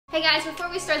Hey guys, before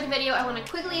we start the video, I want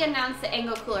to quickly announce the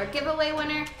Angle Cooler giveaway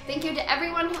winner. Thank you to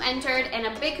everyone who entered, and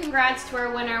a big congrats to our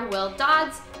winner, Will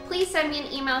Dodds. Please send me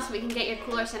an email so we can get your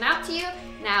cooler sent out to you.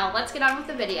 Now, let's get on with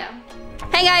the video.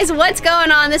 Hey guys, what's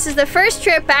going on? This is the first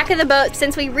trip back in the boat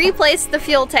since we replaced the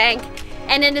fuel tank,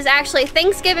 and it is actually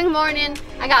Thanksgiving morning.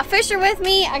 I got Fisher with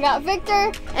me, I got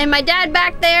Victor, and my dad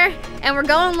back there, and we're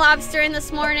going lobstering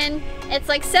this morning. It's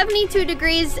like 72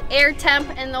 degrees air temp,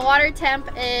 and the water temp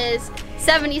is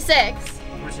 76.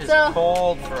 Which is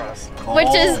cold for us.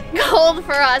 Which is cold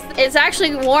for us. It's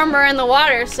actually warmer in the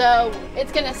water, so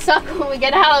it's gonna suck when we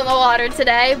get out of the water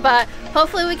today, but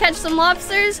hopefully we catch some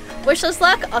lobsters. Wish us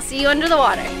luck. I'll see you under the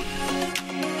water.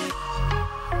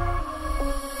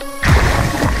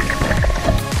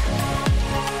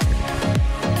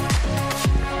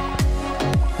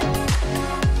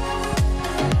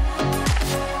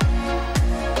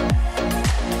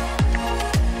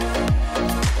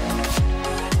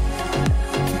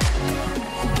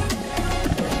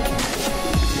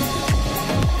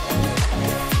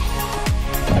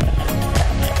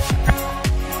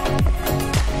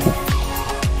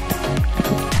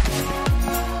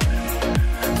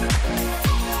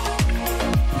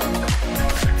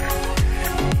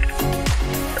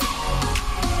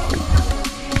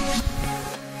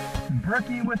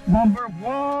 Brookie with lumber.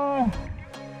 Whoa!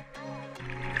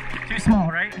 Too small,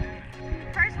 right?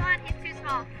 First one, he's too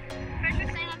small.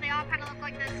 Fisher's saying that they all kind of look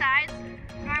like this size.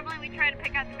 Normally we try to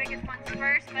pick out the biggest ones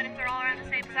first, but if they're all around the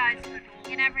same size,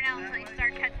 you never know until you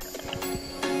start catching them.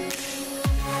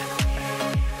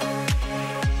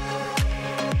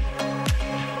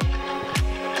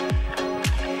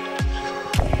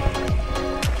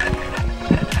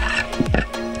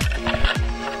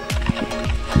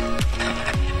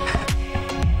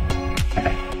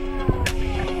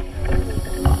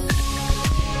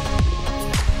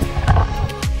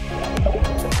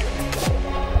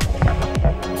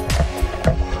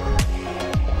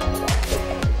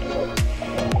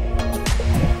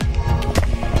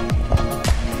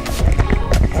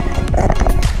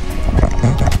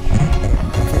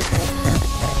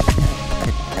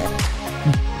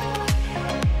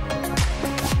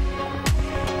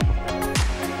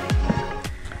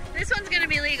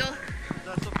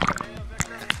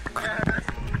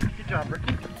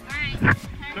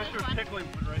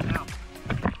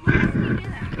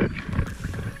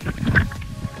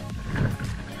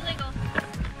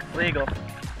 Legal.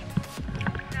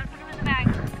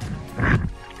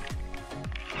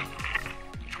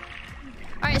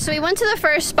 Alright, so we went to the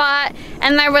first spot,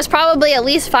 and there was probably at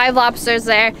least 5 lobsters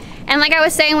there. And like I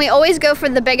was saying, we always go for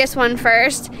the biggest one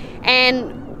first.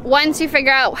 And once you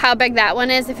figure out how big that one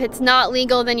is, if it's not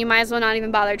legal, then you might as well not even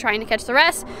bother trying to catch the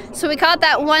rest. So we caught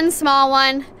that one small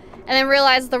one, and then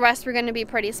realized the rest were going to be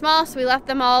pretty small, so we left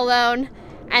them all alone.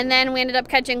 And then we ended up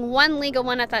catching one legal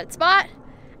one at that spot.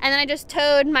 And then I just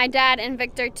towed my dad and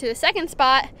Victor to the second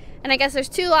spot, and I guess there's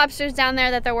 2 lobsters down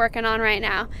there that they're working on right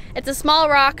now. It's a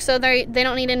small rock, so they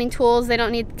don't need any tools. They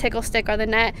don't need the tickle stick or the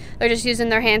net. They're just using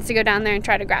their hands to go down there and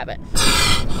try to grab it.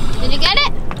 Did you get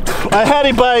it? I had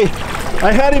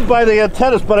him by the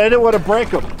antennas, but I didn't want to break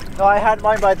him. No, I had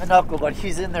mine by the knuckle, but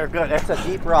he's in there good. That's a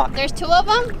deep rock. There's 2 of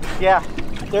them? Yeah.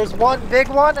 There's one big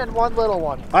one and one little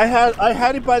one. I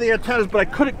had him by the antennas, but I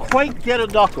couldn't quite get a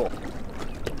knuckle.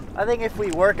 I think if we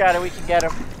work at it, we can get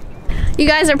him. You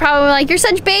guys are probably like, you're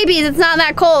such babies, it's not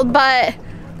that cold, but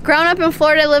growing up in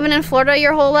Florida, living in Florida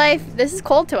your whole life, this is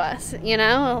cold to us, you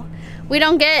know? We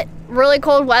don't get really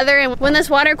cold weather, and when this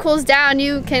water cools down,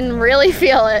 you can really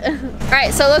feel it. All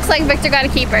right, so it looks like Victor got a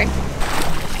keeper.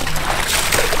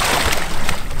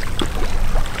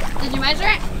 Did you measure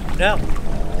it? No,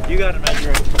 you gotta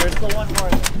measure it. There's the one more.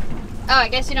 Oh, I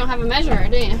guess you don't have a measurer,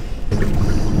 do you?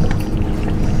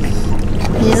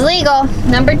 He's legal.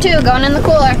 Number 2, going in the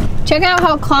cooler. Check out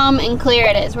how calm and clear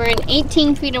it is. We're in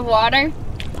 18 feet of water,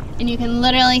 and you can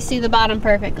literally see the bottom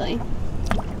perfectly.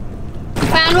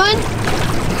 Found one?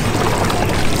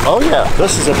 Oh yeah,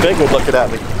 this is a big one looking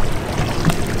at me.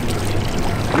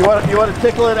 You want to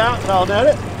tickle it out and I'll net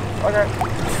it? Okay.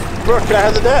 Brooke, can I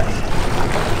have the net?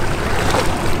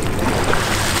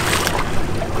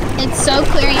 It's so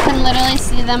clear you can literally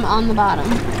see them on the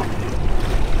bottom.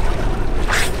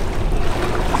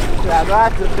 Yeah,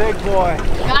 that's a big boy.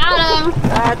 Got him.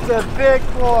 That's a big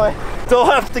boy. Don't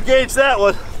have to gauge that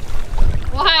one.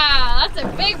 Wow, that's a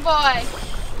big boy.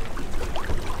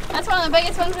 That's one of the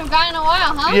biggest ones we've got in a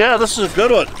while, huh? Yeah, this is a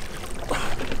good one.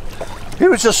 He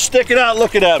was just sticking out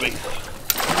looking at me.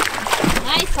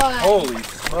 Nice one. Holy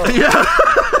smokes. Yeah.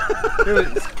 He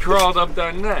was crawled up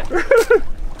that net.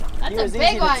 That's He was a big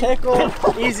easy one. to tickle,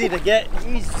 easy to get.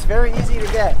 He's very easy to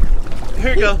get.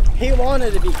 Here you go. He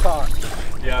wanted to be caught.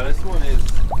 Yeah, this one is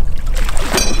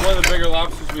one of the bigger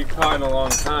lobsters we've caught in a long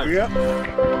time. Yep.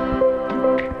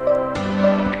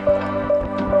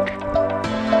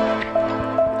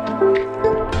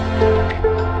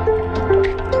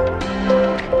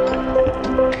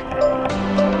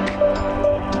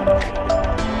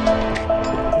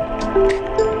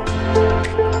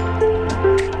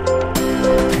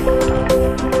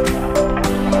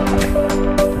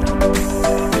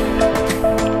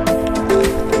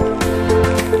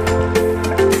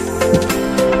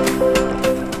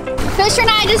 Fisher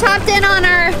and I just hopped in on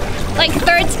our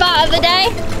third spot of the day.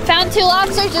 Found 2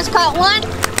 lobsters, just caught 1.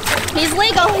 He's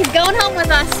legal, he's going home with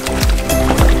us.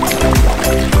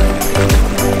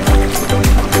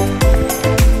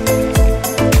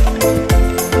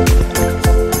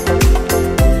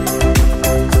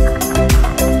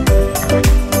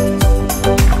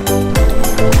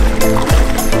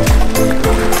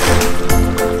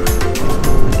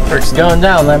 Perk's going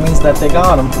down, that means that they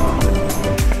got him.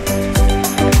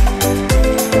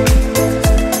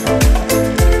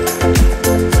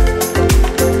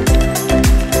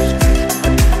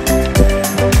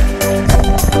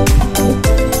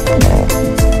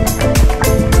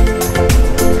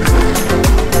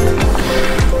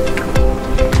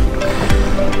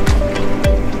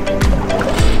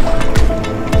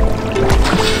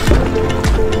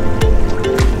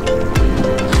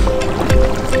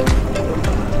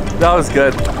 That was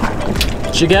good.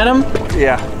 Did you get him?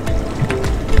 Yeah.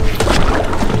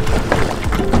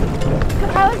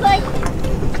 I was like,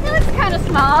 he looks kind of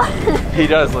small. He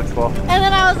does look small. And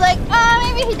then I was like,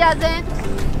 oh, maybe he doesn't.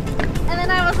 And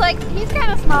then I was like, he's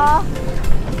kind of small.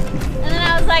 And then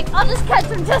I was like, I'll just catch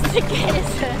him just in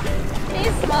case.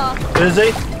 He's small. Is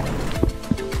he?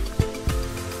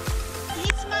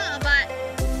 He's small, but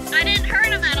I didn't hurt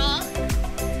him at all.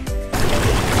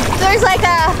 There's like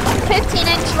a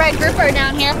 15-inch red grouper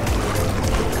down here.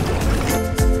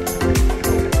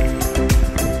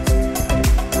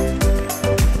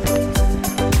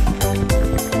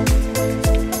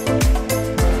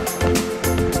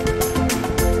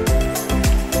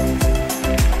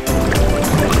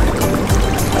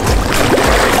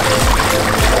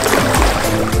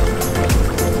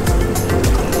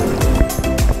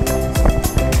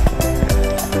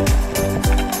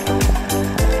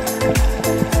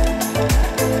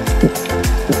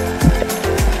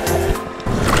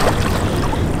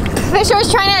 Fisher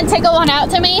was trying to tickle one out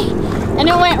to me, and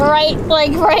it went right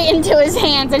into his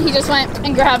hands, and he just went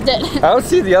and grabbed it. I don't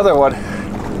see the other one.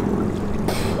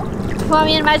 Want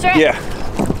me to measure it? Yeah.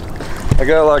 I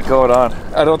got a lot going on.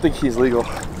 I don't think he's legal.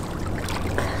 Here,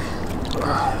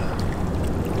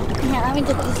 let me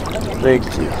get this over here. Thank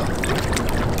you.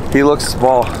 He looks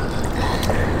small.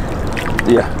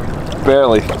 Yeah,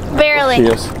 barely. Barely. He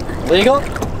is. Legal?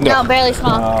 No, barely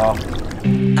small.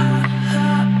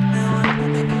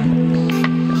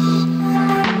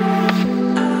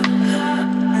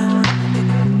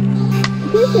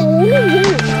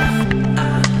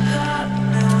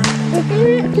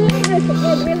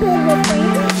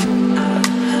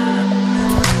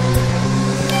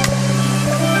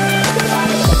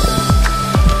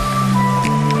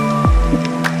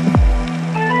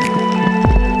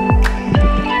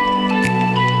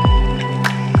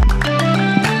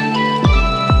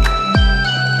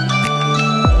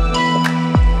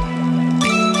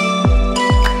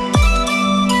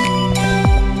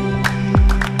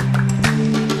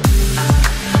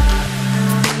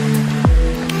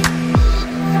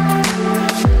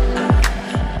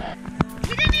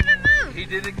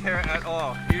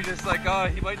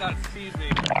 He might not see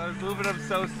me. I was moving him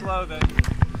so slow that,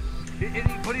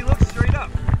 but he looks straight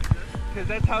up, because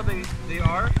that's how they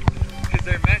are, because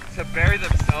they're meant to bury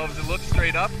themselves and look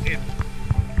straight up. And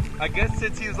I guess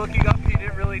since he was looking up, he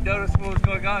didn't really notice what was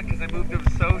going on because I moved him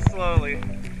so slowly.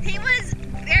 He was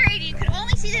buried. You could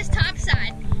only see this top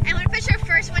side. And when Fisher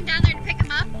first went down there to pick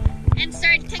him up and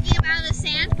started taking him out of the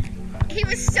sand, he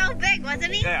was so big,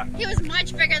 wasn't he? Yeah. He was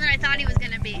much bigger than I thought he was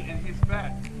going to be. He's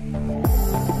fat.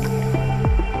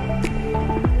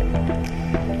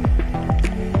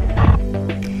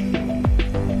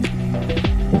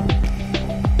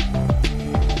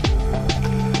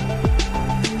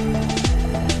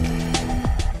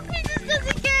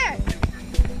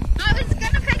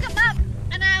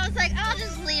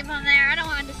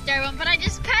 But I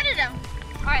just petted him.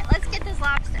 All right, let's get this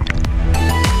lobster.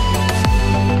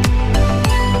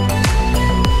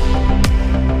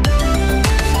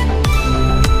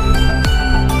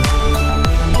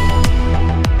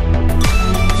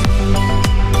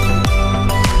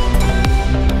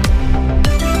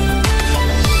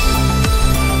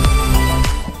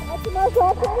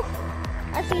 biggest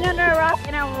I've seen under a rock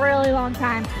in a really long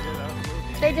time.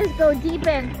 They just go deep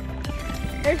in.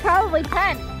 There's probably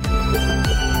 10.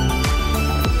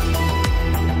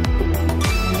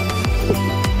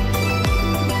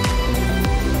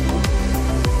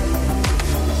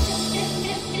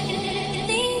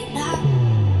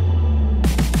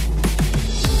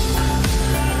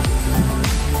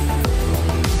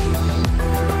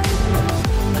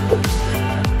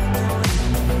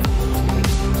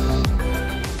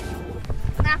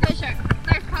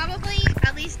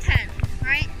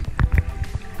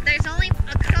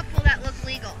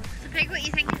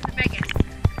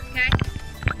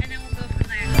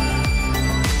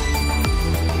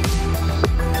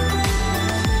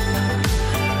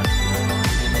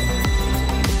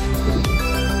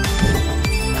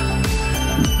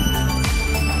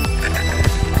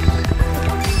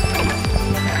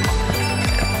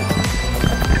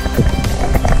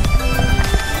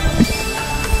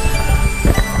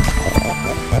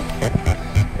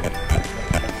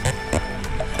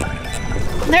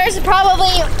 There's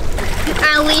probably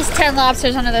at least 10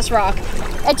 lobsters under this rock.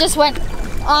 It just went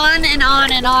on and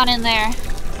on and on in there.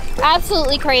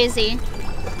 Absolutely crazy.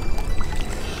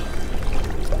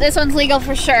 This one's legal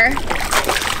for sure.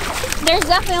 There's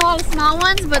definitely a lot of small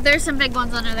ones, but there's some big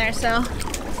ones under there, so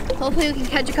hopefully we can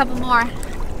catch a couple more.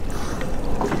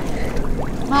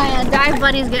 My dive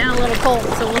buddy's getting a little cold,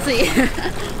 so we'll see.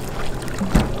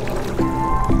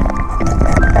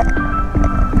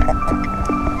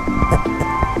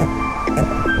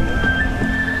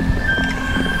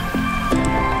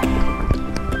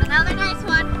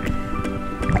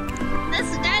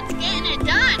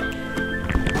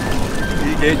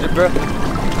 Gauge it, bro. I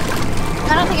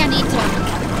don't think I need to.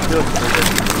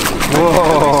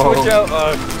 Whoa. Switch out.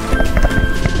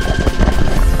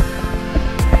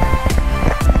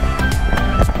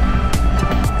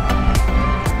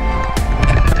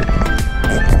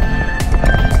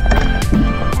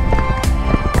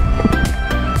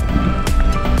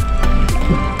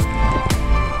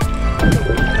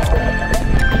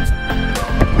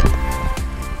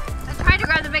 I tried to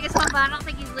grab the biggest one, but I don't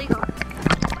think he's legal.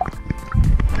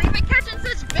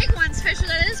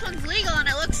 This one's legal and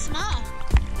it looks small.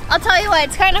 I'll tell you what,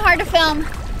 it's kind of hard to film.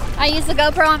 I use the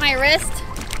GoPro on my wrist,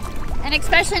 and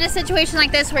especially in a situation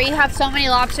like this where you have so many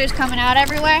lobsters coming out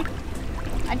everywhere,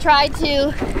 I try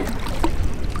to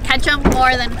catch them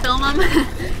more than film them.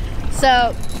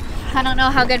 So I don't know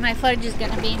how good my footage is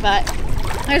gonna be, but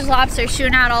there's lobsters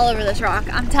shooting out all over this rock.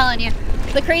 I'm telling you,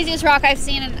 the craziest rock I've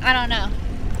seen, and I don't know.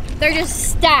 They're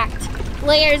just stacked,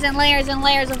 layers and layers and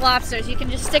layers of lobsters. You can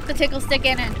just stick the tickle stick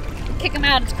in and kick them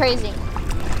out. It's crazy.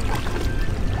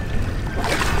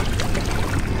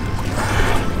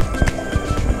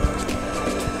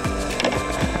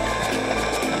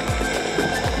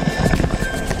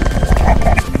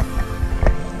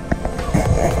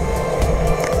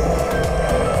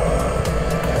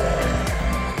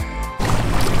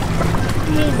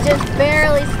 He's just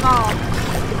barely small.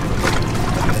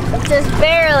 Just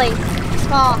barely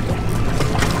small.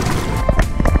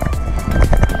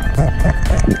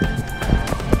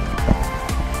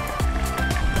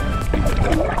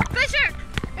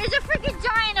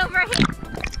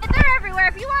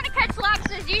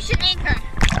 You should anchor.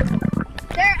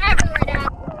 They're everywhere, Dad.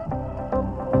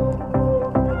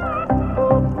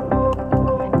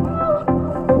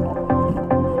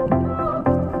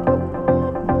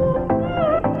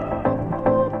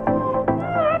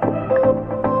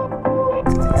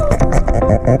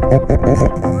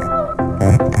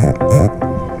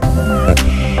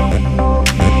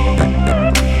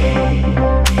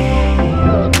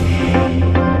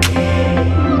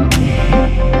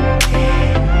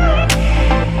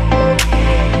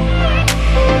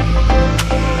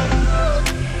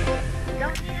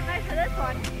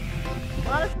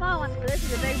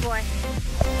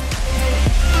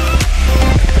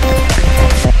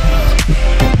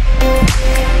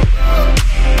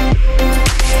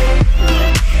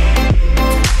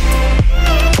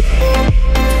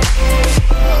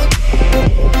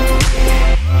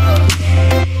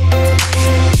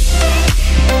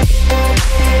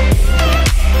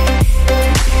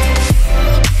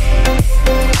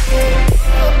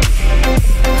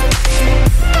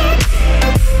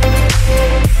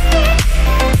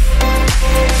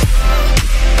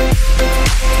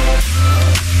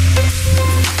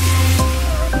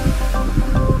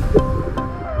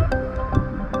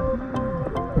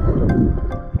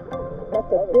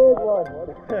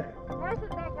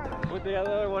 But the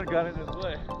other one got in his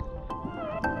way.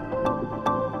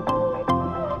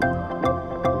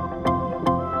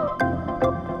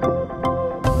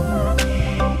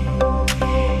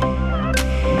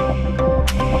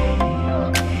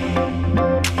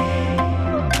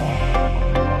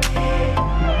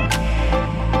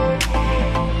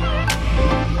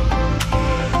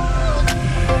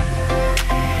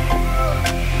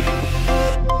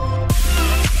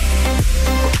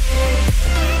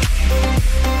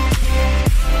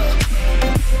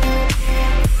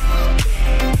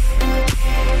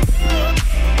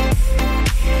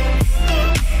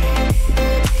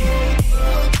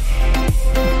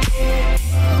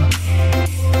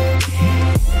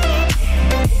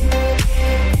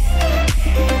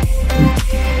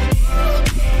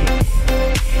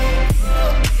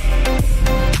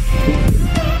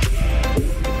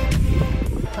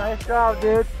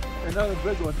 dude. Another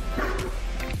big one.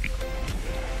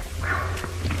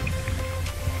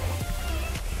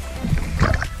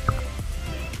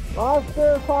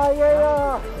 Lobster fire!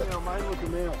 Yeah, mine was a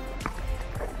male.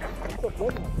 That's a big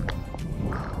one.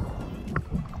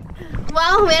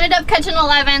 Well, we ended up catching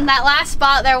 11. That last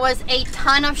spot, there was a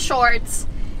ton of shorts.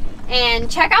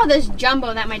 And check out this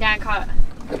jumbo that my dad caught.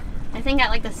 I think at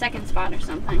like the second spot or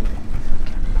something.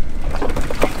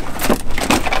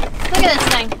 Look at this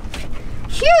thing.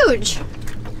 Huge!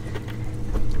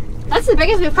 That's the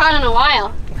biggest we've caught in a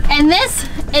while. And this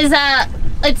is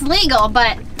it's legal,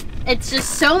 but it's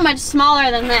just so much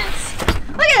smaller than this.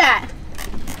 Look at that.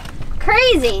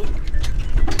 Crazy.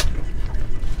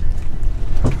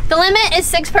 The limit is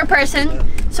 6 per person,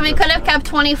 so we could have kept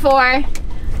 24,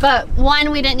 but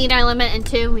 1, we didn't need our limit, and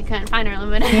 2, we couldn't find our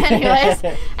limit anyways.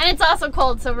 And it's also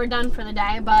cold, so we're done for the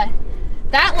day. But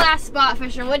that last spot,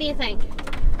 Fisher, what do you think?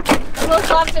 The most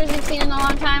lobsters you've seen in a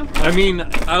long time? I mean,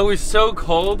 I was so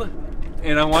cold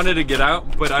and I wanted to get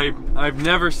out, but I've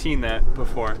never seen that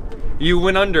before. You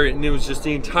went under it and it was just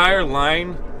the entire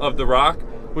line of the rock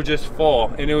would just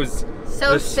fall, and it was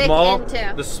So thick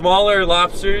into. the smaller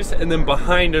lobsters, and then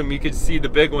behind them you could see the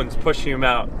big ones pushing them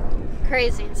out.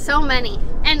 Crazy, so many.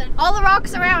 And all the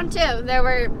rocks around too. There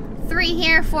were 3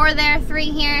 here, 4 there, 3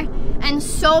 here, and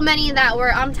so many that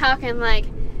were, I'm talking like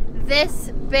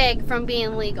this big from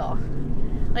being legal.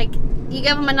 Like, you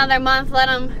give them another month, let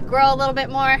them grow a little bit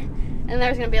more, and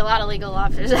there's gonna be a lot of legal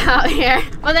lobsters out here.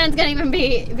 Well, then it's gonna even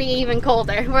be even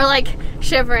colder. We're like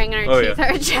shivering, our teeth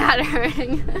are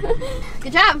chattering.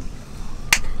 Good job.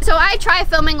 So I try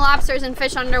filming lobsters and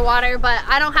fish underwater, but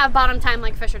I don't have bottom time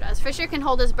like Fisher does. Fisher can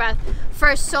hold his breath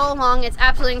for so long, it's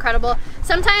absolutely incredible.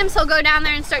 Sometimes he'll go down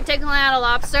there and start tickling out a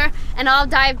lobster, and I'll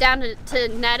dive down to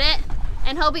net it,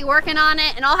 and he'll be working on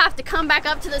it, and I'll have to come back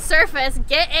up to the surface,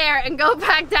 get air, and go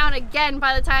back down again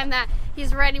by the time that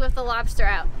he's ready with the lobster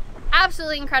out.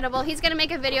 Absolutely incredible. He's gonna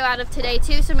make a video out of today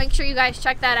too, so make sure you guys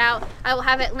check that out. I will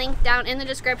have it linked down in the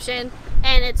description,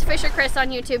 and it's Fisher Crist on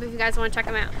YouTube if you guys want to check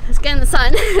him out. Let's get in the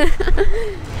sun.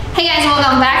 Hey guys,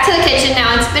 welcome back to the kitchen.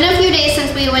 Now, it's been a few days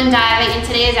since we went diving, and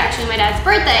today is actually my dad's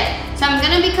birthday. So I'm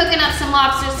gonna be cooking up some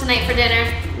lobsters tonight for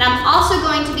dinner, and I'm also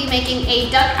going to be making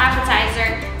a duck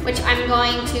appetizer, which I'm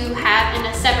going to have in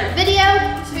a separate video.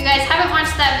 So if you guys haven't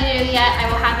watched that video yet, I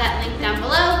will have that link down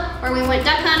below, where we went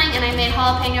duck hunting and I made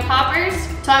jalapeno poppers.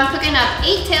 So I'm cooking up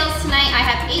 8 tails tonight. I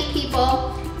have 8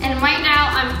 people, and right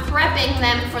now I'm prepping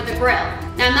them for the grill.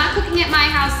 Now, I'm not cooking at my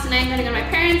house tonight. I'm gonna go to my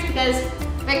parents because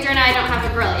Victor and I don't have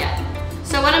a grill yet.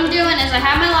 So what I'm doing is I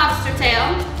have my lobster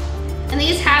tail, and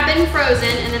these have been frozen,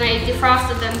 and then I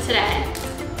defrosted them today.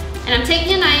 And I'm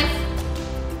taking a knife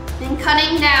and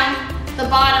cutting down the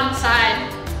bottom side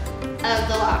of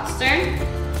the lobster.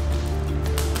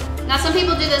 Now, some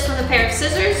people do this with a pair of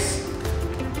scissors.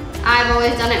 I've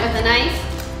always done it with a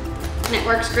knife, and it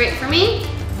works great for me.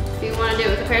 If you want to do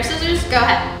it with a pair of scissors, go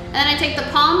ahead. And then I take the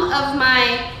palm of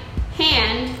my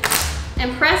hand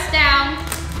and press down,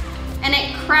 and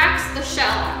it cracks the shell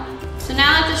out. So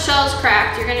now that the shell is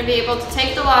cracked, you're going to be able to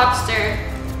take the lobster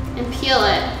and peel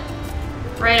it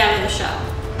right out of the shell.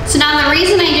 So now the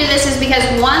reason I do this is because,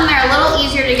 1, they're a little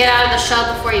easier to get out of the shell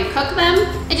before you cook them.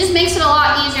 It just makes it a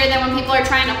lot easier than when people are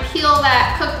trying to peel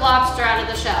that cooked lobster out of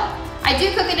the shell. I do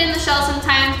cook it in the shell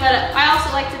sometimes, but I also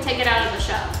like to take it out of the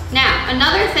shell. Now,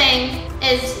 another thing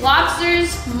is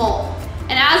lobsters molt.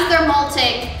 And as they're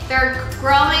molting, they're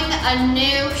growing a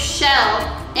new shell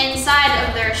inside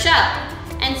of their shell.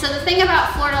 And so the thing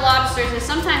about Florida lobsters is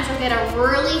sometimes you'll get a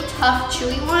really tough,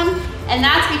 chewy one, and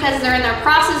that's because they're in their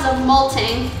process of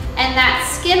molting, and that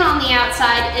skin on the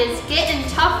outside is getting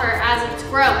tougher as it's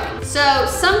growing. So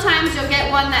sometimes you'll get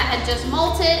one that had just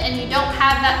molted and you don't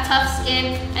have that tough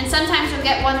skin, and sometimes you'll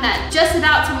get one that's just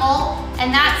about to molt, and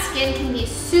that skin can be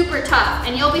super tough,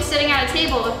 and you'll be sitting at a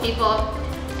table with people,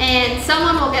 and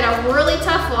someone will get a really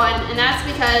tough one, and that's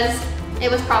because it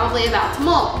was probably about to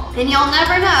molt. And you'll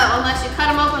never know unless you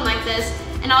cut them open like this,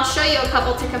 and I'll show you a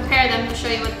couple to compare them to show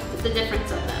you what the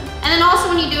difference of them. And then also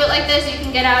when you do it like this, you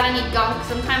can get out any gunk.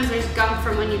 Sometimes there's gunk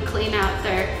from when you clean out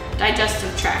their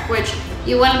digestive tract, which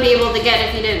you wouldn't be able to get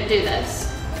if you didn't do this.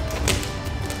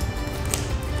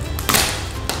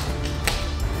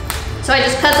 So I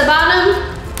just cut the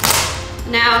bottom.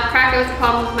 Now crack it with the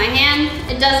palm of my hand.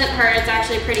 It doesn't hurt, it's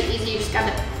actually pretty easy. You just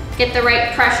gotta get the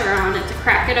right pressure on it to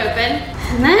crack it open.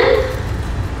 And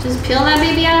then just peel that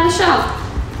baby out of the shell.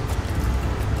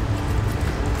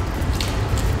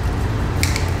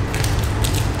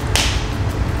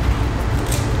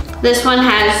 This one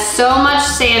has so much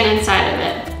sand inside of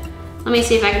it. Let me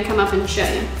see if I can come up and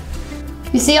show you.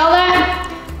 You see all that?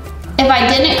 If I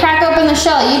didn't crack open the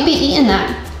shell, you'd be eating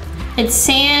that. It's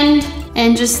sand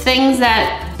and just things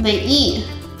that they eat.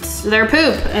 It's their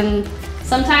poop, and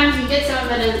sometimes you get some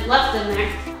of it left in there.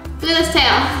 Look at this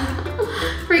tail.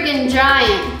 Freaking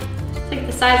giant. It's like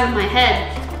the size of my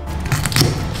head.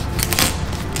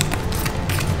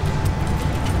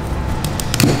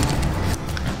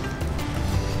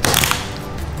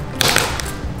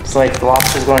 It's like the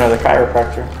lobster's going to the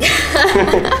chiropractor.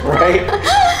 Right?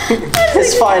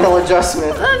 His final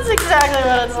adjustment. That's exactly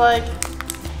what it's like.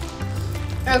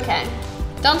 Okay.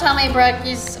 Don't tell me, Brooke,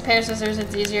 use a pair of scissors,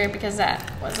 it's easier, because that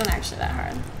wasn't actually that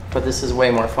hard. But this is way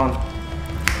more fun.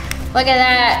 Look at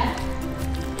that.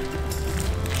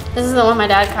 This is the one my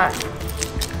dad caught.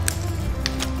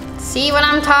 See what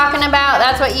I'm talking about?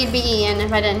 That's what you'd be eating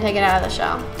if I didn't take it out of the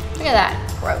shell. Look at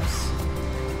that, gross.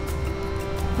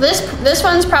 This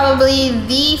one's probably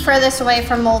the furthest away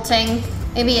from molting.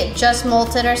 Maybe it just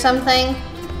molted or something.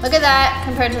 Look at that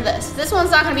compared to this. This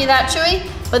one's not gonna be that chewy,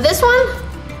 but this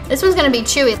one's gonna be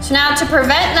chewy. So now to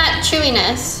prevent that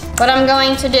chewiness, what I'm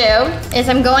going to do is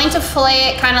I'm going to fillet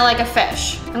it kind of like a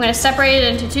fish. I'm gonna separate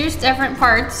it into two different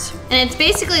parts, and it's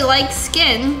basically like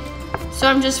skin, so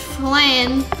I'm just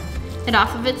filleting it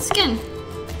off of its skin.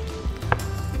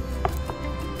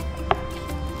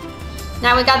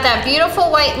 Now we got that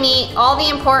beautiful white meat, all the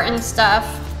important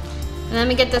stuff, and then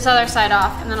we get this other side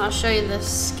off, and then I'll show you the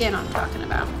skin I'm talking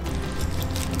about.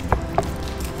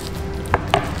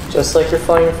 Just like you're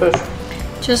filleting your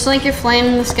fish. Just like you're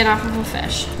filleting the skin off of a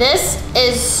fish. This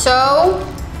is so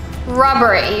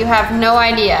rubbery, you have no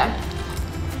idea.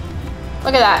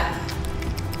 Look at that.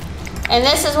 And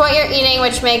this is what you're eating,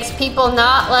 which makes people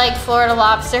not like Florida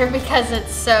lobster because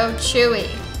it's so chewy.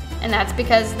 And that's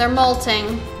because they're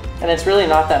molting. And it's really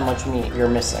not that much meat you're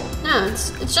missing. No, it's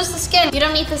just the skin. You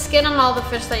don't eat the skin on all the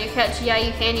fish that you catch. Yeah,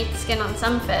 you can eat the skin on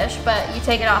some fish, but you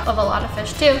take it off of a lot of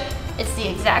fish too. It's the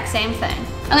exact same thing.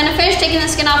 I'm gonna finish taking the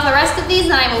skin off the rest of these,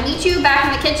 and I will meet you back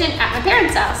in the kitchen at my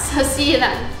parents' house. So see you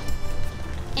then.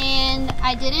 And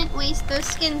I didn't waste those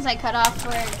skins I cut off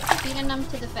for feeding them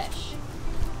to the fish.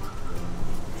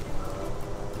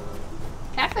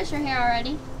 Catfish are here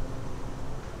already.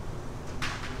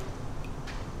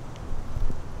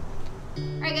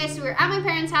 Alright guys, so we're at my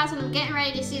parents' house and I'm getting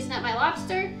ready to season up my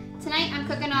lobster. Tonight I'm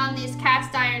cooking on these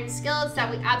cast iron skillets that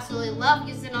we absolutely love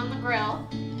using on the grill.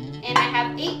 And I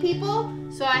have 8 people,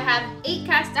 so I have 8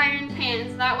 cast iron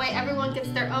pans. That way everyone gets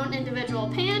their own individual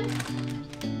pan.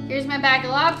 Here's my bag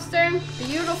of lobster,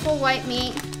 beautiful white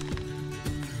meat.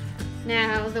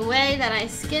 Now the way that I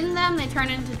skin them, they turn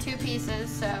into 2 pieces,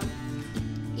 so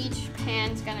each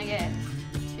pan's gonna get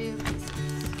 2 pieces.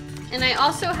 And I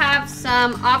also have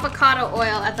some avocado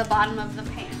oil at the bottom of the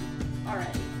pan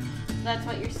already. So that's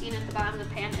what you're seeing at the bottom of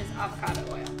the pan is avocado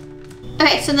oil.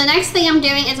 Okay, so the next thing I'm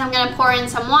doing is I'm gonna pour in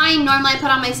some wine. Normally I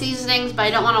put on my seasonings, but I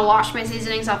don't wanna wash my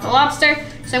seasonings off the lobster.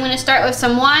 So I'm gonna start with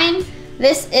some wine.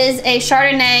 This is a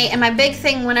Chardonnay, and my big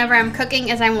thing whenever I'm cooking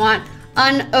is I want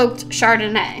unoaked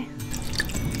Chardonnay.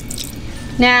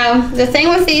 Now, the thing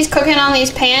with these cooking on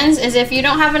these pans is if you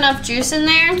don't have enough juice in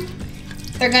there,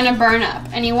 they're gonna burn up.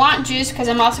 And you want juice because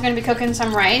I'm also gonna be cooking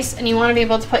some rice, and you wanna be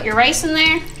able to put your rice in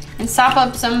there and sop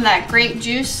up some of that grape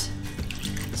juice.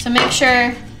 So make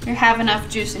sure you have enough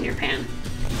juice in your pan.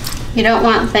 You don't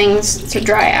want things to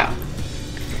dry out.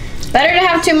 Better to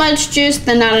have too much juice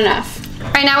than not enough.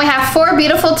 All right, now we have 4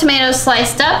 beautiful tomatoes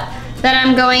sliced up that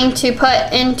I'm going to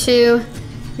put into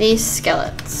these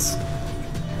skillets.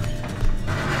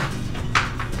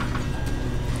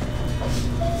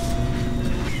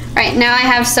 All right, now I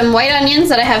have some white onions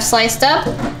that I have sliced up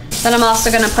that I'm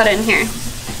also gonna put in here.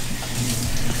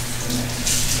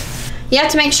 You have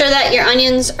to make sure that your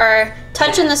onions are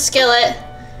touching the skillet.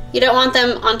 You don't want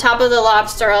them on top of the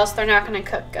lobster or else they're not gonna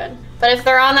cook good. But if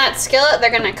they're on that skillet, they're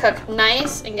gonna cook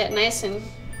nice and get nice and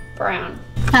brown.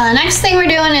 Now the next thing we're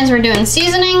doing is we're doing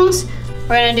seasonings.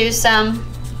 We're gonna do some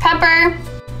pepper,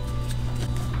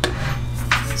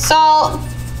 salt,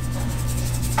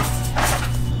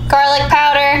 garlic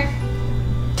powder,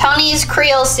 Tony's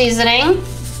Creole seasoning,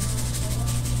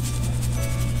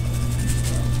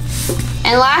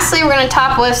 and lastly we're gonna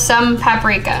top with some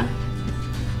paprika.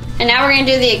 And now we're gonna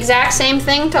do the exact same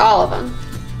thing to all of them.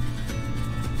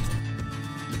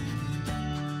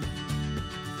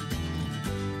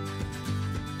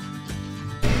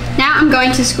 Now I'm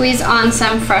going to squeeze on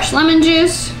some fresh lemon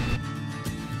juice.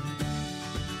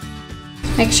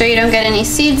 Make sure you don't get any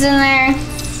seeds in there.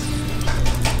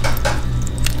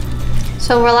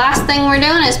 So the last thing we're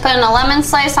doing is putting a lemon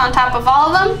slice on top of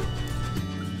all of them.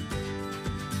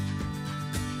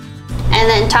 And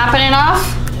then topping it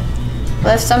off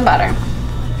with some butter.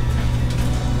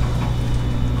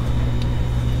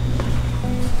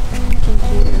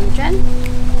 good.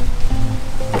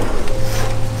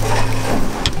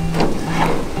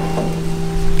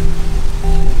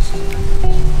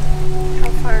 How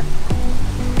far?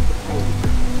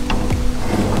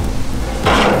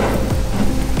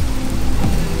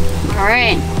 All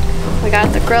right, we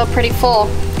got the grill pretty full.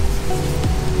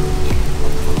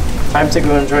 Time to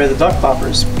go enjoy the duck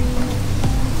poppers.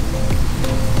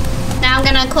 Now I'm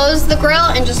gonna close the grill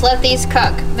and just let these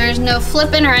cook. There's no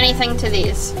flipping or anything to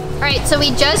these. All right, so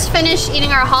we just finished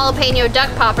eating our jalapeno duck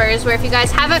poppers, where if you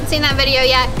guys haven't seen that video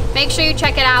yet, make sure you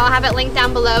check it out. I'll have it linked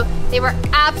down below. They were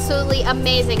absolutely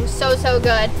amazing, so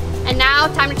good. And now,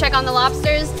 time to check on the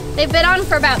lobsters. They've been on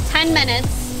for about 10 minutes.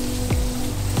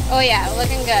 Oh yeah,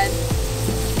 looking good.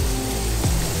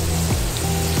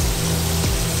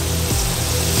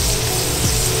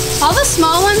 All the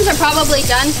small ones are probably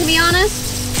done, to be honest.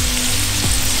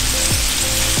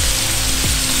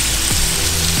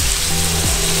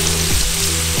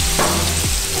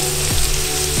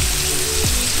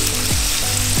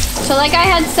 So like I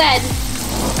had said,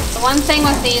 the one thing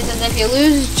with these is if you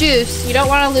lose juice, you don't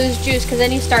want to lose juice because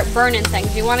then you start burning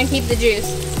things. You want to keep the juice.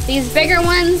 These bigger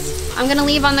ones, I'm going to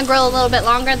leave on the grill a little bit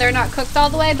longer. They're not cooked all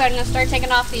the way, but I'm going to start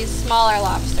taking off these smaller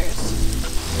lobsters.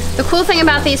 The cool thing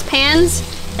about these pans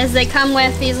is they come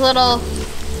with these little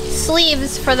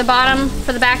sleeves for the bottom,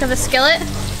 for the back of the skillet,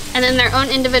 and then their own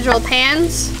individual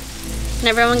pans, and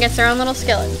everyone gets their own little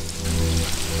skillet.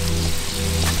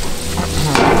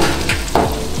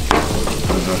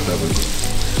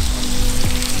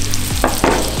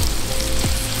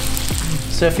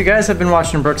 So if you guys have been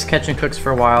watching Brook's Kitchen Cooks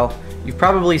for a while, you've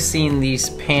probably seen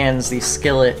these pans, these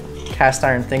skillet cast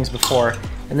iron things before.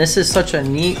 And this is such a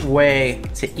neat way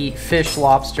to eat fish,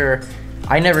 lobster.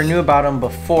 I never knew about them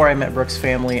before I met Brook's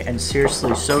family, and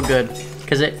seriously, so good.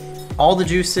 Because all the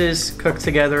juices cook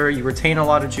together, you retain a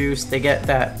lot of juice. They get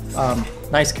that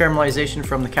nice caramelization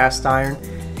from the cast iron.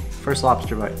 First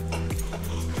lobster bite.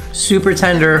 Super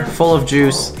tender, full of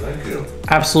juice. Thank you.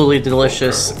 Absolutely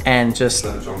delicious, and just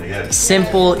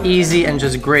simple, easy, and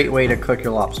just great way to cook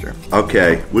your lobster.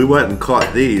 Okay, we went and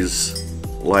caught these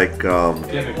like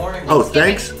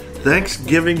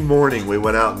Thanksgiving morning. We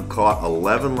went out and caught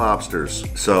 11 lobsters.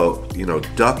 So, you know,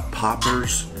 duck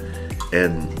poppers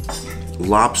and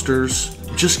lobsters,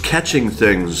 just catching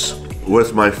things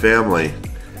with my family,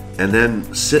 and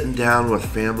then sitting down with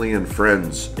family and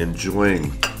friends,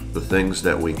 enjoying the things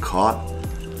that we caught.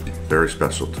 Very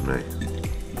special to me.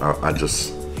 I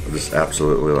just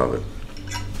absolutely love it.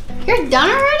 You're done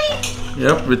already?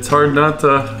 Yep, it's hard not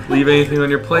to leave anything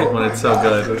on your plate when it's so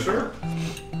good. Sure.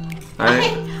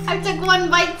 I took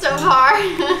one bite so far.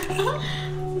 So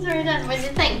we're done. What did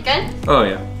you think? Good? Oh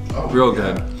yeah, real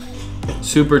good.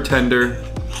 Super tender.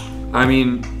 I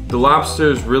mean, the lobster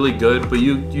is really good, but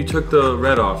you took the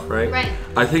red off, right? Right.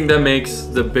 I think that makes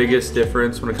the biggest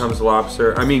difference when it comes to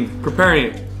lobster. I mean,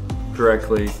 preparing it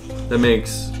correctly, that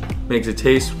makes it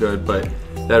taste good, but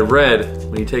that red,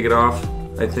 when you take it off,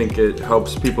 I think it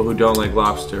helps people who don't like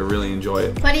lobster really enjoy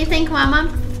it. What do you think, Mama?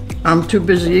 I'm too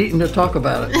busy eating to talk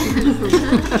about it.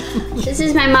 This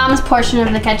is my mom's portion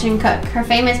of the Catch and Cook, her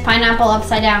famous pineapple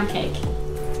upside down cake.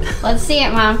 Let's see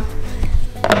it, Mom.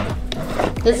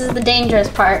 This is the dangerous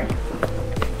part.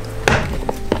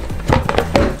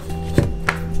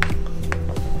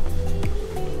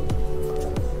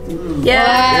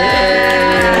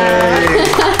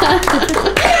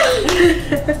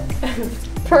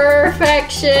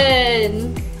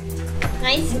 Perfection.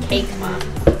 Nice cake, Mom.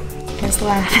 Just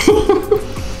laughing.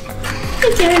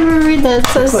 I can't even read that.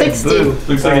 So 60.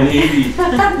 Looks like an 80.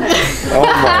 Oh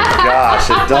my gosh,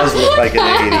 it does look like an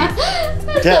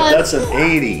 80. Dad, that's an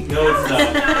 80. No, it's not.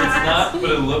 It's not, but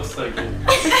it looks like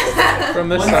it. From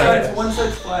this side. One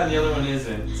side's flat and the other one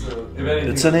isn't. So if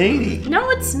anything, It's an 80. No,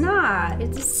 it's not.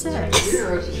 It's a 6.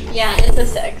 Yeah, it's a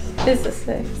 6. It's a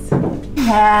 6.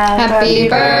 Happy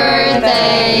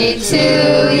birthday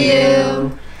to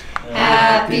you.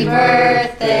 Happy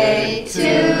birthday to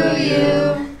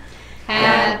you.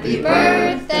 Happy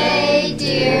birthday,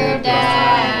 dear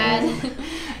Dad.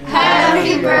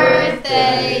 Happy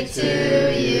birthday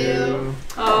to you.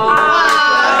 Oh,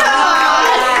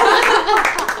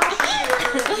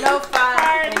 No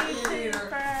fun.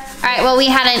 Alright, well, we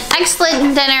had an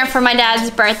excellent dinner for my dad's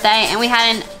birthday, and we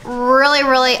had a really,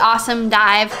 really awesome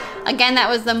dive. Again, that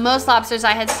was the most lobsters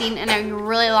I had seen in a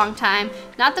really long time.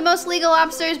 Not the most legal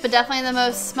lobsters, but definitely the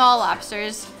most small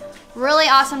lobsters. Really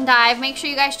awesome dive. Make sure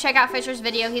you guys check out Fisher's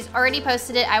video. He's already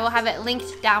posted it. I will have it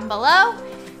linked down below.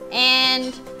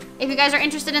 And If you guys are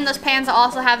interested in those pans, I'll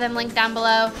also have them linked down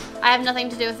below. I have nothing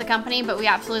to do with the company, but we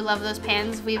absolutely love those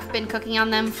pans. We've been cooking on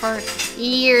them for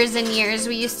years and years.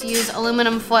 We used to use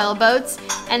aluminum foil boats,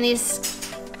 and these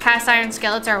cast iron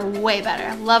skillets are way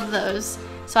better. Love those.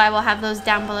 So I will have those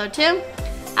down below too.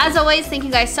 As always, thank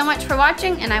you guys so much for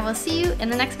watching, and I will see you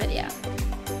in the next video.